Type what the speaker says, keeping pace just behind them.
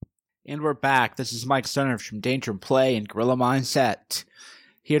And we're back. This is Mike Cernovich from Danger and Play and Gorilla Mindset.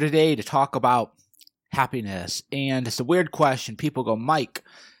 Here today to talk about happiness. And it's a weird question. People go, Mike,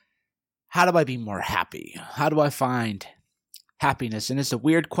 how do I be more happy? How do I find happiness? And it's a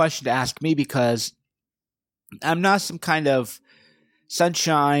weird question to ask me because I'm not some kind of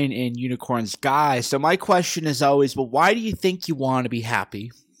sunshine and unicorns guy. So my question is always, well, why do you think you want to be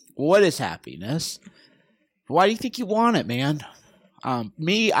happy? What is happiness? Why do you think you want it, man?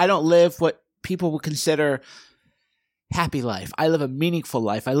 Me, I don't live what people would consider happy life. I live a meaningful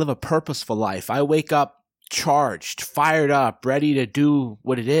life. I live a purposeful life. I wake up charged, fired up, ready to do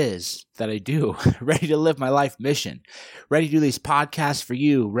what it is that I do, ready to live my life mission, ready to do these podcasts for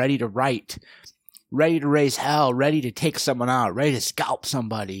you, ready to write, ready to raise hell, ready to take someone out, ready to scalp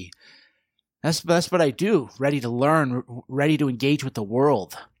somebody. That's what I do, ready to learn, ready to engage with the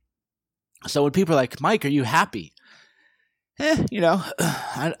world. So when people are like, Mike, are you happy? I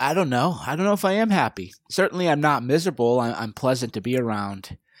don't know. I don't know if I am happy. Certainly I'm not miserable. I'm pleasant to be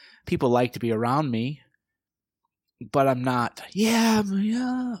around. People like to be around me. But I'm not,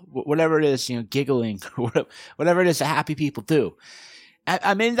 whatever it is, giggling, whatever it is that happy people do.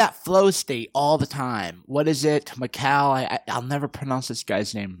 I'm in that flow state all the time. What is it? Mikhail, I'll never pronounce this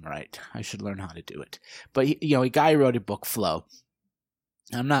guy's name right. I should learn how to do it. But, a guy wrote a book, Flow.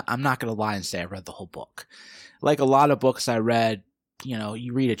 I'm not going to lie and say I read the whole book. Like a lot of books I read,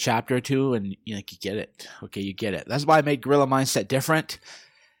 you read a chapter or two and you get it. Okay, you get it. That's why I made Gorilla Mindset different.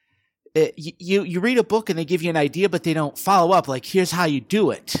 You read a book and they give you an idea, but they don't follow up. Like, here's how you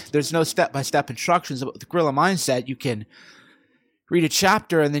do it. There's no step-by-step instructions. But with the Gorilla Mindset, you can read a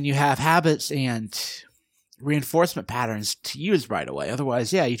chapter and then you have habits and reinforcement patterns to use right away.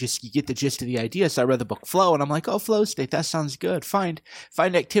 Otherwise, you get the gist of the idea. So I read the book Flow and I'm like, oh, flow state, that sounds good. Find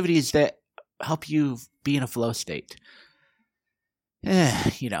activities that help you be in a flow state.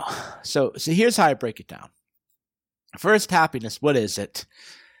 So here's how I break it down. First, happiness, what is it?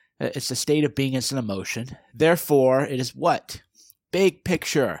 It's a state of being, it's an emotion. Therefore, it is what? Big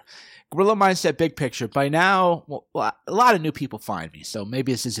picture. Gorilla Mindset, big picture. By now, a lot of new people find me, so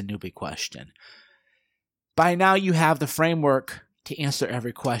maybe this is a newbie question. By now, you have the framework to answer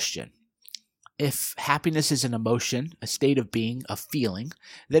every question. If happiness is an emotion, a state of being, a feeling,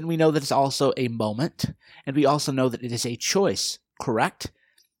 then we know that it's also a moment, and we also know that it is a choice. Correct?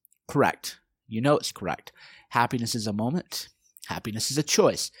 Correct. You know it's correct. Happiness is a moment. Happiness is a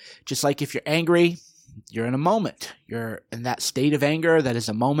choice. Just like if you're angry, you're in a moment. You're in that state of anger that is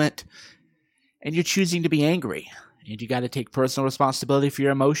a moment, and you're choosing to be angry. And you got to take personal responsibility for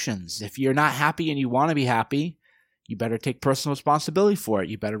your emotions. If you're not happy and you want to be happy, you better take personal responsibility for it.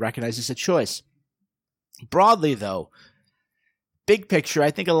 You better recognize it's a choice. Broadly, though, big picture,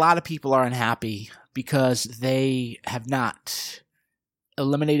 I think a lot of people are unhappy because they have not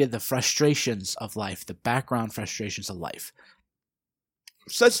eliminated the frustrations of life, the background frustrations of life.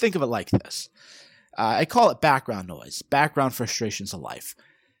 So let's think of it like this. I call it background noise, background frustrations of life.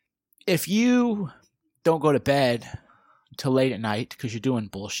 If you don't go to bed until late at night because you're doing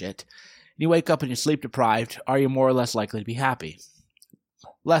bullshit, and you wake up and you're sleep deprived, are you more or less likely to be happy?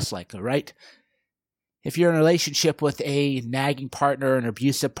 Less likely, right? If you're in a relationship with a nagging partner, an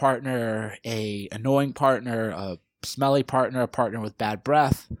abusive partner, an annoying partner, a smelly partner, a partner with bad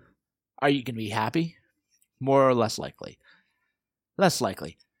breath, are you going to be happy? More or less likely? Less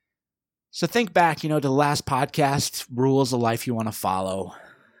likely. So think back, to the last podcast, rules of life you want to follow,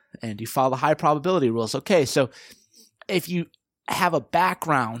 and you follow the high probability rules. Okay, so if you have a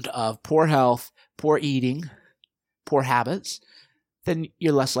background of poor health, poor eating, poor habits, then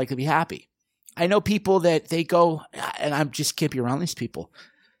you're less likely to be happy. I know people that they go, and I just can't be around these people.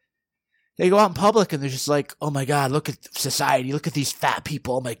 They go out in public and they're just like, oh my God, look at society. Look at these fat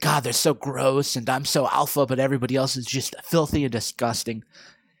people. Oh my God, they're so gross. And I'm so alpha, but everybody else is just filthy and disgusting.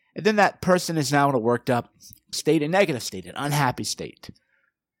 And then that person is now in a worked up state, a negative state, an unhappy state.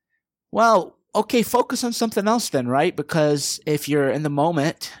 Well, okay, focus on something else then, right? Because if you're in the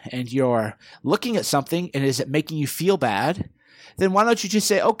moment and you're looking at something and is it making you feel bad, then why don't you just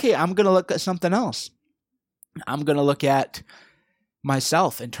say, okay, I'm going to look at something else. I'm going to look at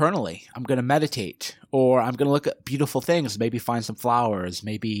myself internally. I'm going to meditate, or I'm going to look at beautiful things, maybe find some flowers,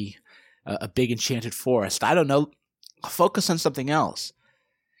 maybe a big enchanted forest. I don't know. Focus on something else.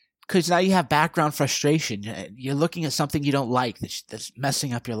 Because now you have background frustration. You're looking at something you don't like that's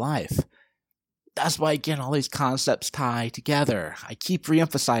messing up your life. That's why, again, all these concepts tie together. I keep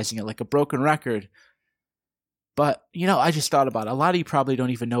reemphasizing it like a broken record. But, I just thought about it. A lot of you probably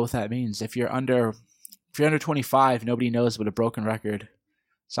don't even know what that means. If you're under 25, nobody knows what a broken record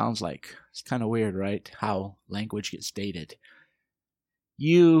sounds like. It's kind of weird, right? How language gets stated.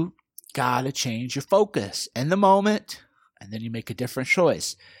 You gotta change your focus in the moment, and then you make a different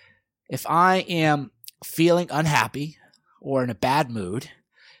choice. If I am feeling unhappy or in a bad mood,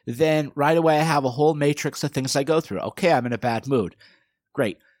 then right away I have a whole matrix of things I go through. Okay, I'm in a bad mood.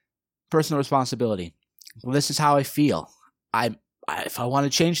 Great. Personal responsibility. Well, this is how I feel. If I want to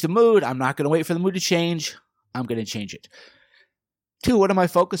change the mood, I'm not going to wait for the mood to change. I'm going to change it. 2, what am I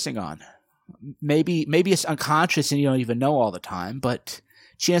focusing on? Maybe it's unconscious and you don't even know all the time, but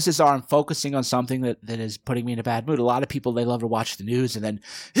chances are I'm focusing on something that is putting me in a bad mood. A lot of people, they love to watch the news and then,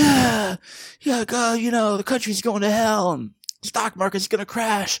 God, the country's going to hell and stock market's going to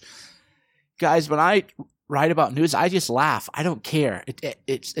crash. Guys, when I write about news, I just laugh. I don't care.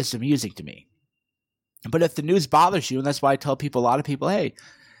 It's amusing to me. But if the news bothers you, and that's why I tell a lot of people, hey,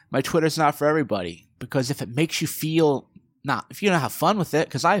 my Twitter's not for everybody. Because if it makes you feel if you don't have fun with it,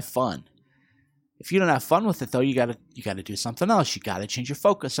 because I have fun. If you don't have fun with it, though, you gotta do something else. You gotta change your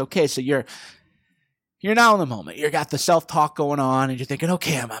focus. Okay, so you're now in the moment. You got the self-talk going on, and you're thinking,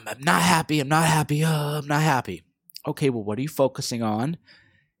 okay, I'm not happy. I'm not happy. I'm not happy. Okay, well, what are you focusing on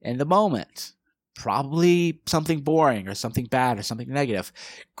in the moment? Probably something boring or something bad or something negative.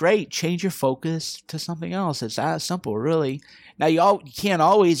 Great, change your focus to something else. It's that simple, really. Now, you can't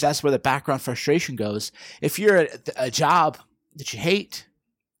always, that's where the background frustration goes. If you're at a job that you hate,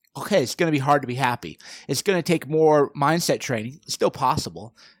 okay, it's going to be hard to be happy. It's going to take more mindset training. It's still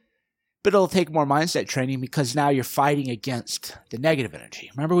possible. But it'll take more mindset training because now you're fighting against the negative energy.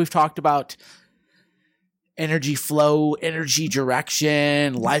 Remember, we've talked about energy flow, energy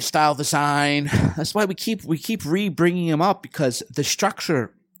direction, lifestyle design. That's why we keep bringing them up, because the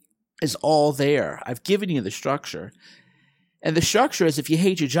structure is all there. I've given you the structure. And the structure is, if you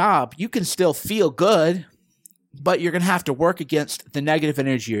hate your job, you can still feel good, but you're going to have to work against the negative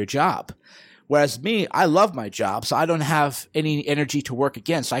energy of your job. Whereas me, I love my job, so I don't have any energy to work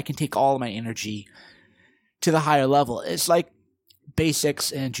against. I can take all of my energy to the higher level. It's like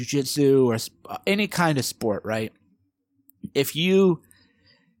basics in jiu-jitsu or any kind of sport, right? If you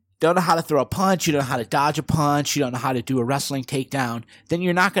don't know how to throw a punch, you don't know how to dodge a punch, you don't know how to do a wrestling takedown, then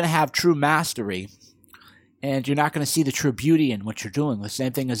you're not going to have true mastery, and you're not going to see the true beauty in what you're doing. The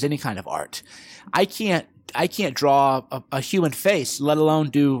same thing as any kind of art. I can't draw a human face, let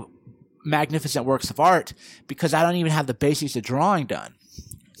alone do magnificent works of art, because I don't even have the basics of drawing done.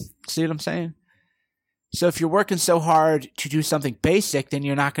 See what I'm saying? So if you're working so hard to do something basic, then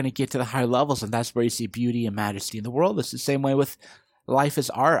you're not going to get to the higher levels, and that's where you see beauty and majesty in the world. It's the same way with life as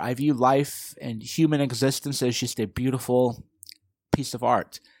art. I view life and human existence as just a beautiful piece of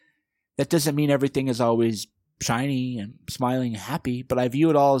art. That doesn't mean everything is always shiny and smiling and happy, but I view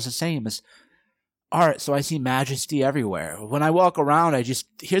it all as the same as art. So I see majesty everywhere. When I walk around,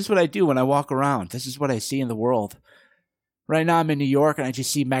 here's what I do when I walk around. This is what I see in the world. Right now I'm in New York and I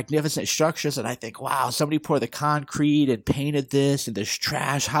just see magnificent structures and I think, wow, somebody poured the concrete and painted this, and there's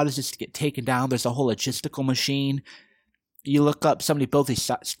trash. How does this get taken down? There's a whole logistical machine. You look up, somebody built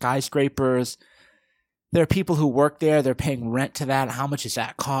these skyscrapers. There are people who work there. They're paying rent to that. How much does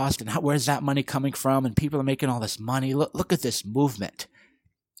that cost? And where's that money coming from? And people are making all this money. Look at this movement.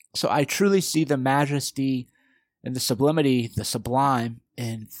 So I truly see the majesty and the sublimity, the sublime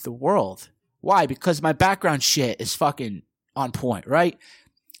in the world. Why? Because my background shit is fucking on point, right?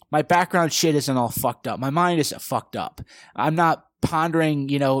 My background shit isn't all fucked up. My mind isn't fucked up. I'm not pondering,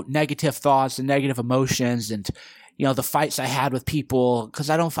 negative thoughts and negative emotions and, the fights I had with people,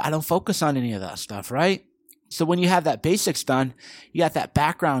 because I don't focus on any of that stuff, right? So when you have that basics done, you got that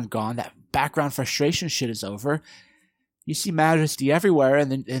background gone, that background frustration shit is over. You see majesty everywhere,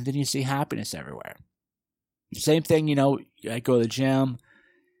 and then you see happiness everywhere. Same thing, I go to the gym.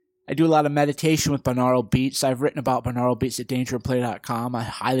 I do a lot of meditation with binaural beats. I've written about binaural beats at dangerandplay.com. I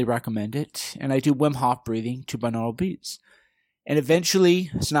highly recommend it. And I do Wim Hof breathing to binaural beats. And eventually,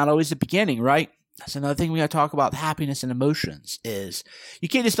 it's not always the beginning, right? That's another thing we got to talk about. Happiness and emotions is you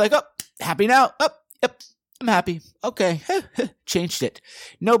can't just be like, happy now. Yep, I'm happy. Okay, changed it.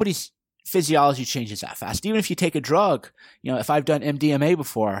 Nobody's physiology changes that fast. Even if you take a drug, if I've done MDMA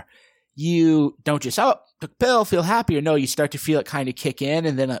before, you don't just, took a pill, feel happier. No, you start to feel it kind of kick in,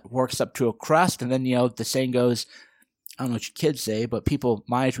 and then it works up to a crust, and then, the saying goes, I don't know what your kids say, but people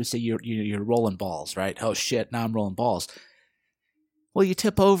my age would say you're rolling balls, right? Oh shit, now I'm rolling balls. Well, you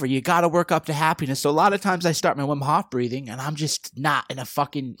tip over. You got to work up to happiness. So a lot of times I start my Wim Hof breathing, and I'm just not in a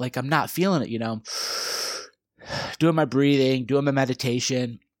fucking, I'm not feeling it, doing my breathing, doing my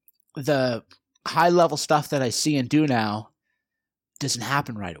meditation. The high level stuff that I see and do now doesn't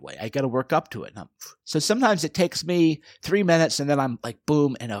happen right away. I got to work up to it. So sometimes it takes me 3 minutes, and then I'm like,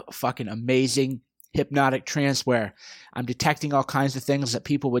 boom, in a fucking amazing hypnotic trance where I'm detecting all kinds of things that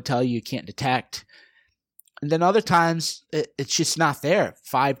people would tell you can't detect. And then other times, it's just not there.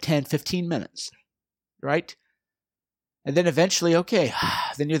 5, 10, 15 minutes, right? And then eventually, okay,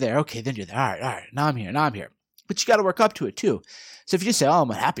 then you're there. Okay, then you're there. All right. Now I'm here. But you got to work up to it too. So if you just say, oh, I'm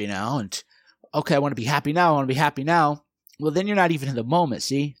happy now, and okay, I want to be happy now. Well, then you're not even in the moment,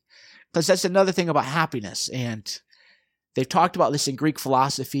 see? Because that's another thing about happiness. And they've talked about this in Greek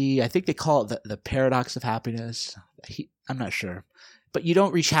philosophy. I think they call it the paradox of happiness. I'm not sure. But you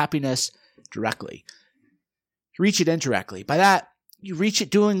don't reach happiness directly. You reach it indirectly. By that, you reach it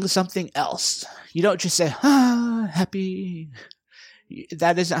doing something else. You don't just say, happy.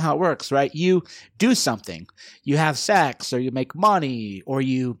 That isn't how it works, right? You do something. You have sex, or you make money, or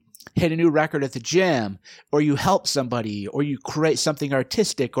you hit a new record at the gym, or you help somebody, or you create something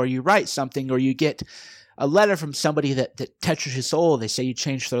artistic, or you write something, or you get a letter from somebody that touches your soul. They say you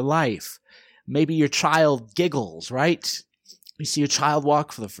changed their life. Maybe your child giggles, right? You see your child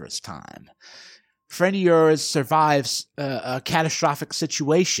walk for the first time. A friend of yours survives a catastrophic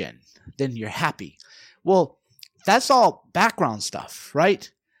situation. Then you're happy. Well, that's all background stuff,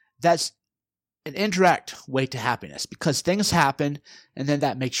 right? That's an indirect way to happiness because things happen and then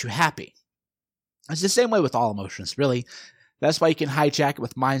that makes you happy. It's the same way with all emotions, really. That's why you can hijack it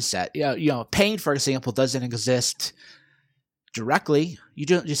with mindset. Pain, for example, doesn't exist directly. You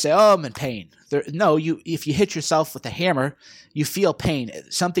don't just say, oh, I'm in pain. If you hit yourself with a hammer, you feel pain.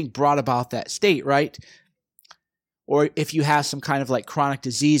 Something brought about that state, right? Or if you have some kind of like chronic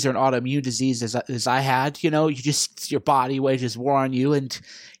disease or an autoimmune disease as I had, your body wages war on you and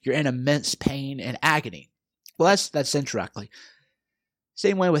you're in immense pain and agony. Well, that's indirectly.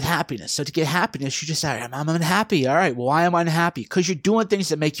 Same way with happiness. So to get happiness, you just say, I'm unhappy. All right, well, why am I unhappy? Because you're doing things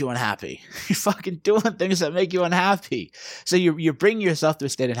that make you unhappy. You're fucking doing things that make you unhappy. So you're bringing yourself to a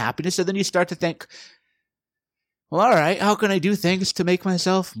state of happiness. So then you start to think, well, all right, how can I do things to make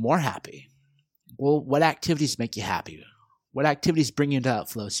myself more happy? Well, what activities make you happy? What activities bring you into that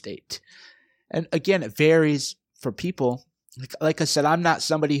flow state? And again, it varies for people. Like I said, I'm not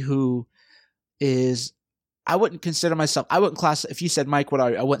somebody who is, I wouldn't consider myself, if you said, Mike, what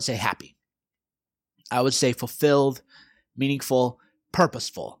are you? I wouldn't say happy. I would say fulfilled, meaningful,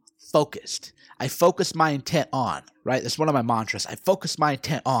 purposeful, focused. I focus my intent on, right? That's one of my mantras. I focus my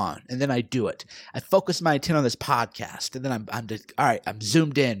intent on, and then I do it. I focus my intent on this podcast, and then I'm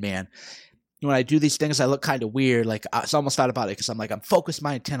zoomed in, man. When I do these things, I look kind of weird. Like it's almost not about it because I'm focused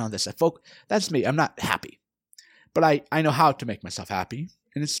my intent on this. That's me. I'm not happy, but I know how to make myself happy,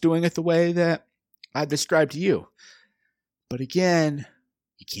 and it's doing it the way that I've described to you. But again,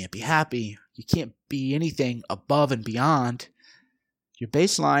 you can't be happy. You can't be anything above and beyond your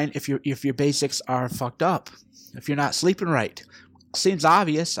baseline if your basics are fucked up. If you're not sleeping right, seems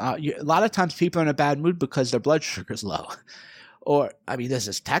obvious. A lot of times people are in a bad mood because their blood sugar is low. Or, this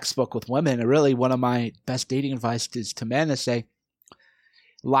is textbook with women. And really, one of my best dating advice is to men is say,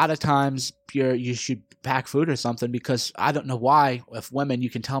 a lot of times you should pack food or something because I don't know why. If women, you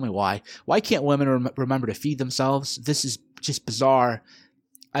can tell me why. Why can't women remember to feed themselves? This is just bizarre.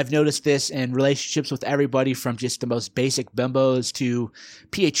 I've noticed this in relationships with everybody from just the most basic bimbos to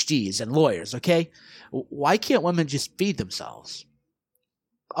PhDs and lawyers, okay? Why can't women just feed themselves?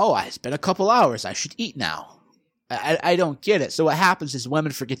 Oh, it's been a couple hours. I should eat now. I don't get it. So what happens is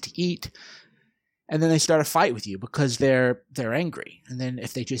women forget to eat, and then they start a fight with you because they're angry. And then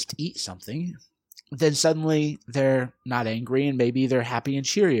if they just eat something, then suddenly they're not angry and maybe they're happy and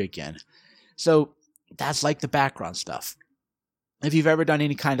cheery again. So that's like the background stuff. If you've ever done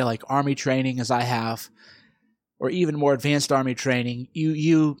any kind of like army training, as I have, or even more advanced army training,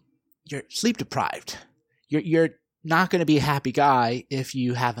 you're sleep deprived. You're not going to be a happy guy if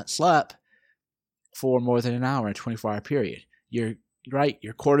you haven't slept for more than an hour in a 24-hour period. You're right.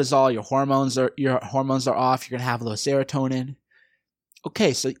 Your cortisol, your hormones are off. You're going to have low serotonin.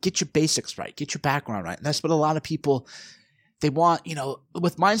 Okay, so get your basics right. Get your background right. And that's what a lot of people, they want,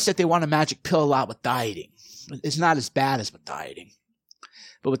 with mindset, they want a magic pill a lot with dieting. It's not as bad as with dieting.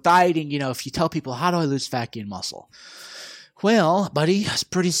 But with dieting, if you tell people, how do I lose fat, gain muscle? Well, buddy, it's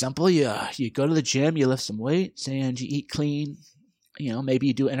pretty simple. You go to the gym, you lift some weights, and you eat clean. Maybe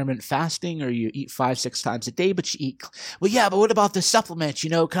you do intermittent fasting or you eat 5-6 times a day, but you eat. Well, yeah, but what about the supplement?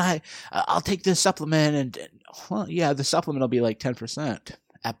 I'll take this supplement the supplement will be like 10%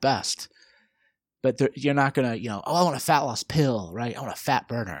 at best. But you're not going to, I want a fat loss pill, right? I want a fat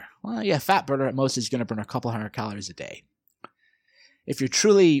burner. Well, yeah, fat burner at most is going to burn a couple hundred calories a day. If you're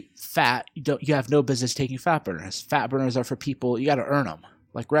truly fat, you have no business taking fat burners. Fat burners are for people, you got to earn them.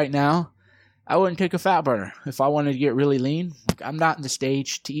 Like right now, I wouldn't take a fat burner. If I wanted to get really lean, I'm not in the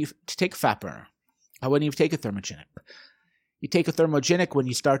stage to take a fat burner. I wouldn't even take a thermogenic. You take a thermogenic when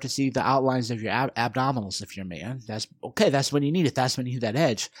you start to see the outlines of your abdominals if you're a man. That's okay. That's when you need it. That's when you need that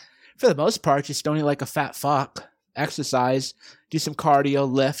edge. For the most part, just don't eat like a fat fuck. Exercise, do some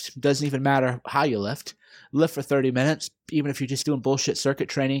cardio, lift. Doesn't even matter how you lift. Lift for 30 minutes, even if you're just doing bullshit circuit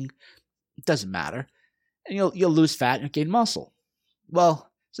training. It doesn't matter. And you'll lose fat and gain muscle.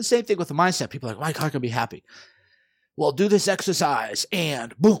 Well, it's the same thing with the mindset. People are like, Mike, how can I be happy? Well, do this exercise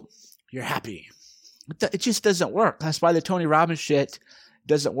and boom, you're happy. It just doesn't work. That's why the Tony Robbins shit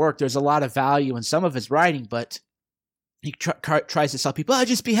doesn't work. There's a lot of value in some of his writing, but he tries to tell people,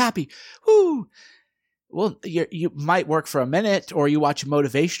 just be happy. Woo! Well, you might work for a minute, or you watch a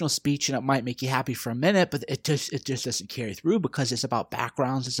motivational speech and it might make you happy for a minute, but it just doesn't carry through because it's about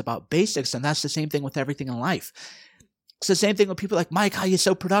backgrounds, it's about basics, and that's the same thing with everything in life. It's the same thing with people like, Mike, how are you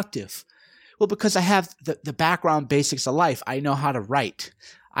so productive? Well, because I have the background basics of life. I know how to write.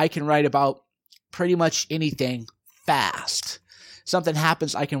 I can write about pretty much anything fast. Something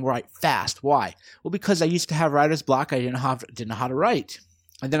happens, I can write fast. Why? Well, because I used to have writer's block. I didn't know how to write.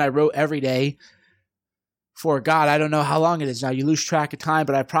 And then I wrote every day for, God, I don't know how long it is now. You lose track of time,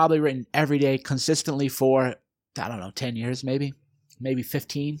 but I've probably written every day consistently for, 10 years maybe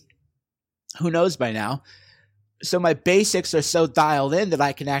 15. Who knows by now? So my basics are so dialed in that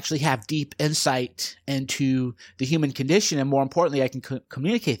I can actually have deep insight into the human condition, and more importantly, I can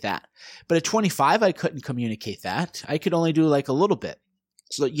communicate that. But at 25, I couldn't communicate that. I could only do like a little bit.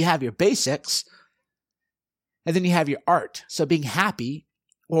 So you have your basics, and then you have your art. So being happy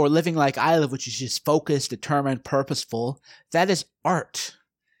or living like I live, which is just focused, determined, purposeful, that is art.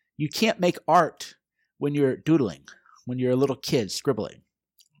 You can't make art when you're doodling, when you're a little kid scribbling.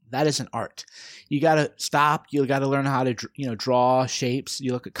 That isn't art. You got to stop. You got to learn how to, draw shapes.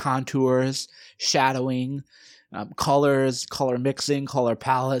 You look at contours, shadowing, colors, color mixing, color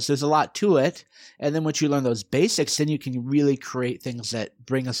palettes. There's a lot to it. And then once you learn those basics, then you can really create things that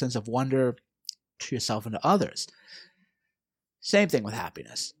bring a sense of wonder to yourself and to others. Same thing with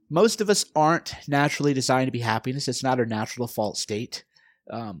happiness. Most of us aren't naturally designed to be happiness. It's not our natural default state.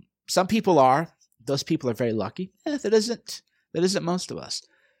 Some people are. Those people are very lucky. That isn't most of us.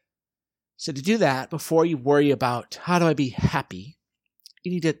 So to do that, before you worry about how do I be happy,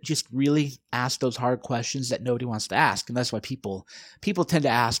 you need to just really ask those hard questions that nobody wants to ask. And that's why people tend to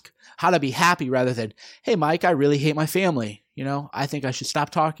ask how to be happy rather than, hey, Mike, I really hate my family. I think I should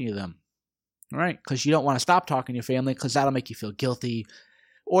stop talking to them. All right? Because you don't want to stop talking to your family because that'll make you feel guilty,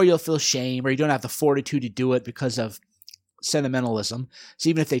 or you'll feel shame, or you don't have the fortitude to do it because of sentimentalism. So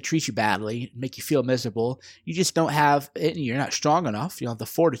even if they treat you badly, make you feel miserable, you just don't have it, and you're not strong enough. You don't have the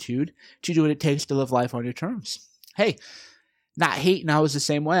fortitude to do what it takes to live life on your terms. Hey, not hating, I was the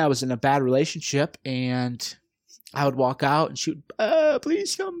same way. I was in a bad relationship, and I would walk out and she would,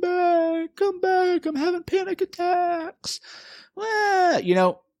 please come back, I'm having panic attacks.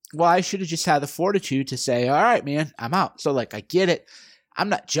 Well, I should have just had the fortitude to say, all right, man, I'm out. So I get it. I'm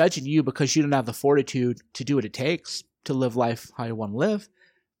not judging you because you don't have the fortitude to do what it takes to live life how you want to live.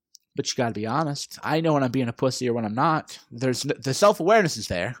 But you got to be honest. I know when I'm being a pussy or when I'm not. The self-awareness is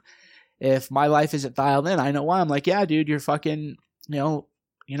there. If my life isn't dialed in, I know why. I'm like, yeah, dude, you're fucking, you're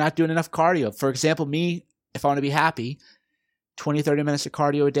not doing enough cardio. For example, me, if I want to be happy, 20, 30 minutes of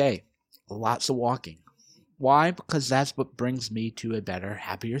cardio a day. Lots of walking. Why? Because that's what brings me to a better,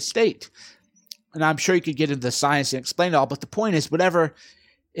 happier state. And I'm sure you could get into the science and explain it all, but the point is, whatever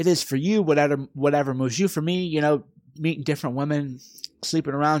it is for you, whatever moves you. For me, meeting different women,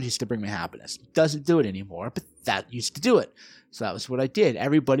 sleeping around used to bring me happiness. Doesn't do it anymore, but that used to do it. So that was what I did.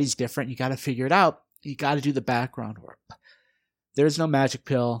 Everybody's different. You got to figure it out. You got to do the background work. There's no magic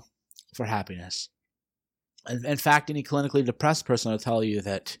pill for happiness. In fact, any clinically depressed person will tell you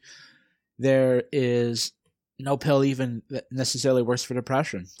that there is no pill even that necessarily works for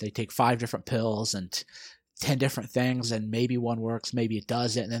depression. They take 5 different pills and 10 different things, and maybe one works, maybe it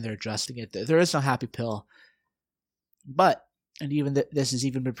doesn't, and then they're adjusting it. There is no happy pill. But, and even this has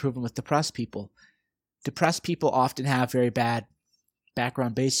even been proven with depressed people. Depressed people often have very bad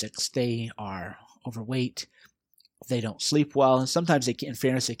background basics. They are overweight. They don't sleep well. And sometimes in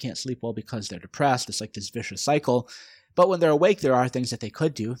fairness, they can't sleep well because they're depressed. It's like this vicious cycle. But when they're awake, there are things that they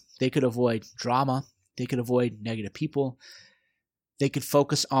could do. They could avoid drama. They could avoid negative people. They could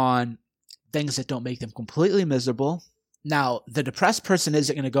focus on things that don't make them completely miserable. Now, the depressed person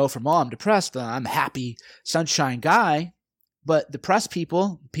isn't going to go from, I'm depressed, I'm a happy, sunshine guy. But depressed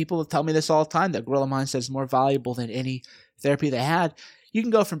people tell me this all the time, that Gorilla Mindset is more valuable than any therapy they had. You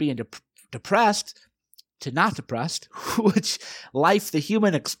can go from being depressed to not depressed, which the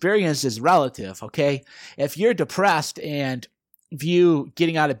human experience is relative, okay? If you're depressed and view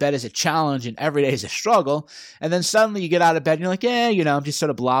getting out of bed as a challenge and every day as a struggle, and then suddenly you get out of bed and you're like, I'm just sort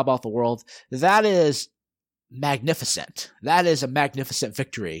of blah about the world. That is magnificent. That is a magnificent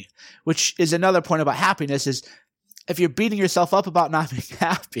victory, which is another point about happiness is if you're beating yourself up about not being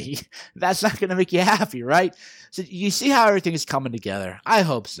happy, that's not going to make you happy, right? So you see how everything is coming together. I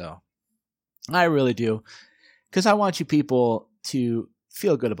hope so. I really do. Because I want you people to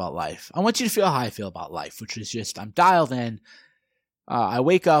feel good about life. I want you to feel how I feel about life, which is just I'm dialed in. I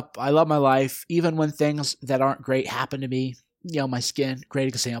wake up. I love my life. Even when things that aren't great happen to me, my skin, great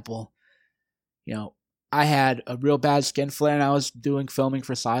example. I had a real bad skin flare and I was doing filming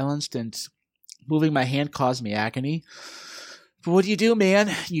for Silenced and moving my hand caused me agony. But what do, man?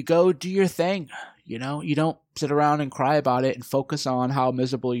 You go do your thing. You don't sit around and cry about it and focus on how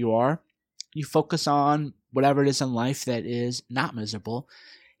miserable you are. You focus on whatever it is in life that is not miserable.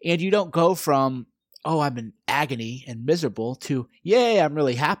 And you don't go from, I'm in agony and miserable to, yay, I'm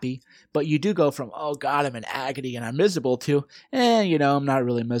really happy. But you do go from, oh God, I'm in agony and I'm miserable to, I'm not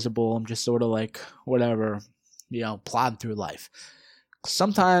really miserable. I'm just sort of like, whatever, plodding through life.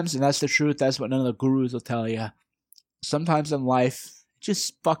 Sometimes, and that's the truth, that's what none of the gurus will tell you. Sometimes in life, it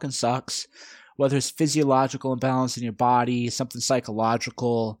just fucking sucks. Whether it's physiological imbalance in your body, something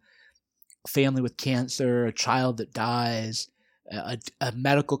psychological, family with cancer, a child that dies, a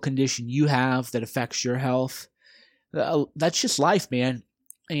medical condition you have that affects your health. That's just life, man.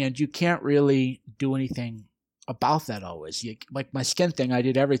 And you can't really do anything about that always. Like my skin thing, I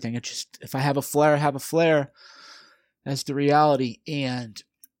did everything. It's just, if I have a flare, I have a flare. That's the reality. And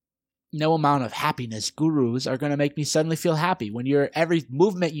no amount of happiness gurus are going to make me suddenly feel happy. When every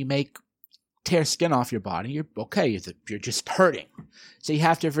movement you make tear skin off your body, you're okay. You're just hurting. So you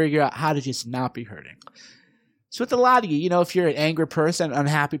have to figure out how to just not be hurting. So with a lot of you, if you're an angry person, an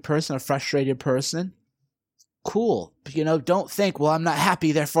unhappy person, a frustrated person, cool. But, don't think, well, I'm not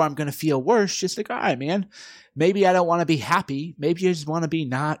happy, therefore I'm going to feel worse. Just like, all right, man, maybe I don't want to be happy. Maybe I just want to be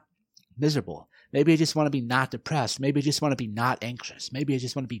not miserable. Maybe I just want to be not depressed. Maybe I just want to be not anxious. Maybe I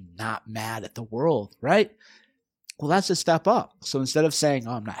just want to be not mad at the world, right? Well, that's a step up. So instead of saying,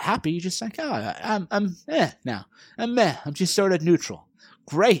 I'm not happy, you just think, I'm now. I'm meh. I'm just sort of neutral.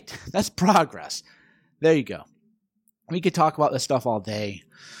 Great. That's progress. There you go. We could talk about this stuff all day,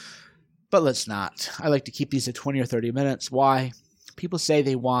 but let's not. I like to keep these at 20 or 30 minutes. Why? People say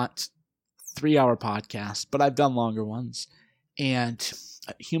they want 3-hour podcasts, but I've done longer ones, and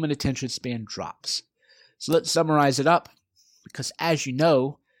human attention span drops. So let's summarize it up, because as you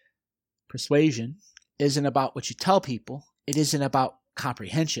know, persuasion isn't about what you tell people. It isn't about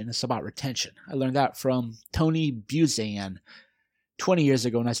comprehension. It's about retention. I learned that from Tony Buzan 20 years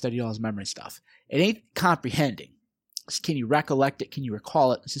ago when I studied all his memory stuff. It ain't comprehending. It's can you recollect it? Can you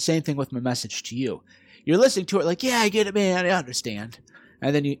recall it? It's the same thing with my message to you. You're listening to it like, yeah, I get it, man. I understand.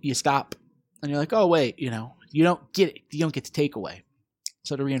 And then you stop and you're like, oh, wait, you don't get it. You don't get the takeaway.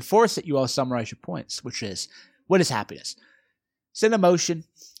 So to reinforce it, you all summarize your points, which is, what is happiness? It's an emotion.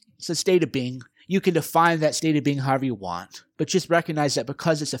 It's a state of being. You can define that state of being however you want, but just recognize that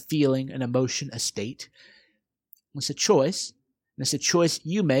because it's a feeling, an emotion, a state, it's a choice, and it's a choice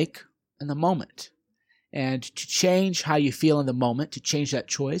you make in the moment. And to change how you feel in the moment, to change that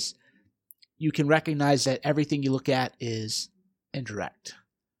choice, you can recognize that everything you look at is indirect.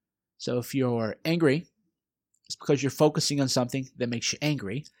 So if you're angry, it's because you're focusing on something that makes you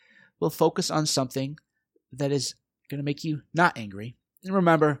angry. Well, focus on something that is going to make you not angry. And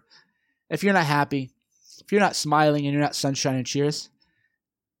remember, if you're not happy, if you're not smiling and you're not sunshine and cheers,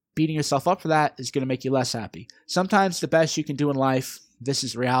 beating yourself up for that is going to make you less happy. Sometimes the best you can do in life, this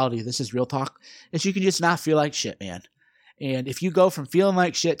is reality, this is real talk, is you can just not feel like shit, man. And if you go from feeling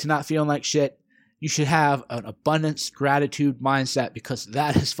like shit to not feeling like shit, you should have an abundance gratitude mindset, because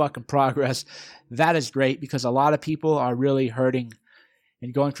that is fucking progress. That is great, because a lot of people are really hurting,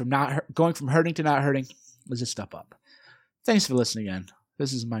 and going from hurting to not hurting is a step up. Thanks for listening again.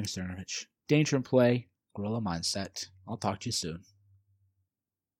 This is Mike Cernovich. Danger in play, Gorilla Mindset. I'll talk to you soon.